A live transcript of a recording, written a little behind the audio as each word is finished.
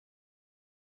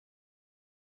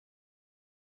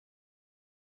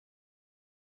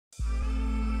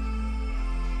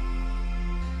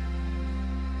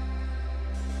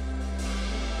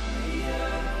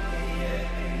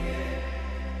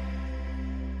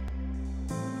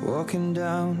Walking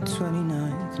down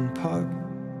 29th and Park,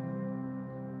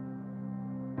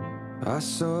 I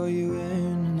saw you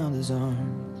in another's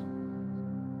arms.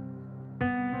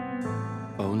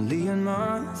 Only a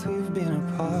month we've been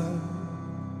apart.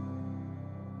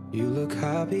 You look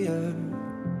happier.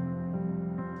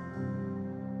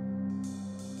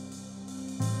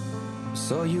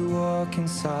 Saw you walk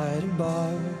inside a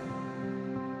bar.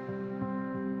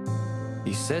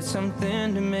 You said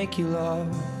something to make you laugh.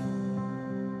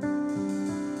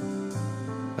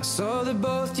 I saw that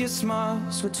both your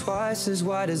smiles were twice as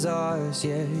wide as ours.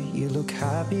 Yeah, you look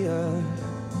happier,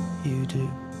 you do.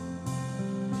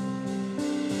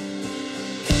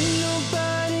 Ain't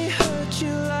nobody hurt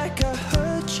you like I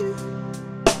hurt you,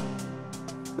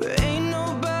 but ain't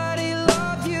nobody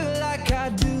love you like I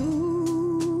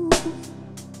do.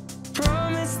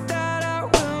 Promise that I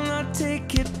will not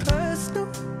take it personal,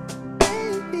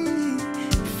 baby,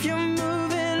 if you're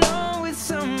moving on with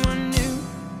someone new.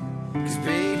 'Cause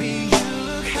baby, you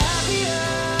look happier,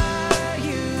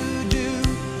 you do.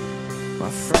 My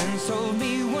friends told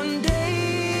me one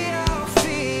day I'll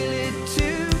feel it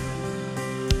too,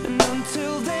 and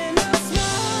until then I'll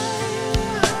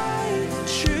smile the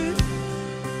truth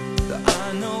that I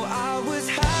know I was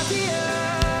happier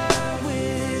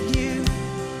with you.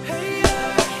 Hey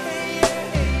yeah, hey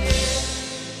yeah, hey yeah.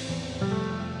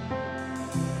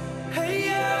 Hey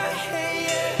yeah, hey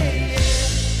yeah, hey yeah.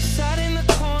 Sat in the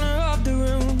corner of the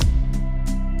room.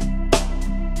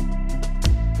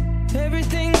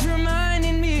 Everything's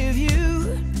reminding me of you.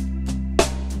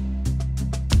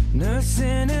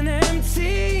 Nursing an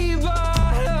empty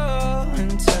bottle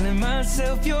and telling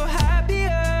myself you're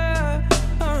happier,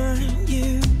 aren't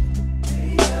you?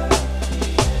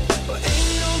 Well,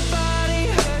 ain't nobody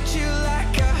hurt you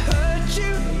like I hurt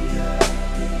you,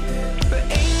 but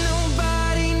ain't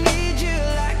nobody need you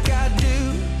like I do.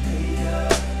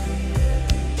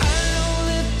 I know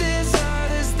that there's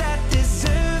others that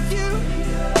deserve you,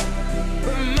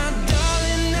 but my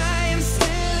darling, I am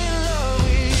still in love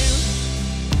with you.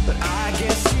 But I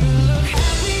guess you look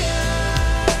happier,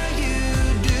 you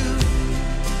do.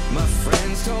 My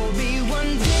friends told me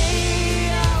one day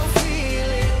I'll feel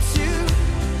it too.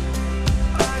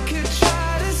 I could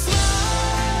try to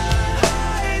smile,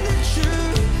 hide the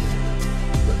truth,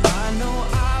 but I know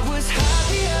I was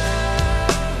happier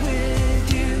with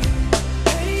you.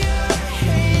 Hey yeah,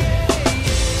 hey yeah, hey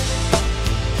yeah.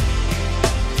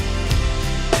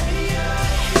 Hey yeah,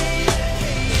 hey yeah,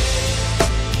 hey yeah.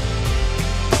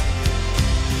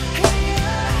 Hey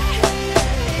yeah, hey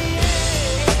yeah, hey yeah.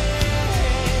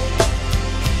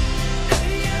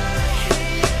 Hey yeah, hey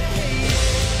yeah, hey yeah.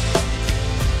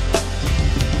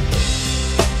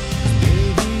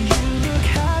 Baby, you look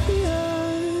happier,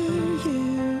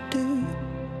 you do.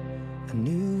 I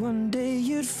knew one day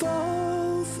you'd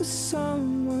fall for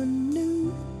someone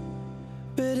new,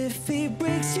 but if he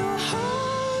breaks your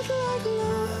heart like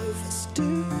lovers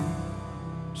do,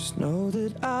 just know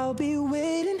that I'll be with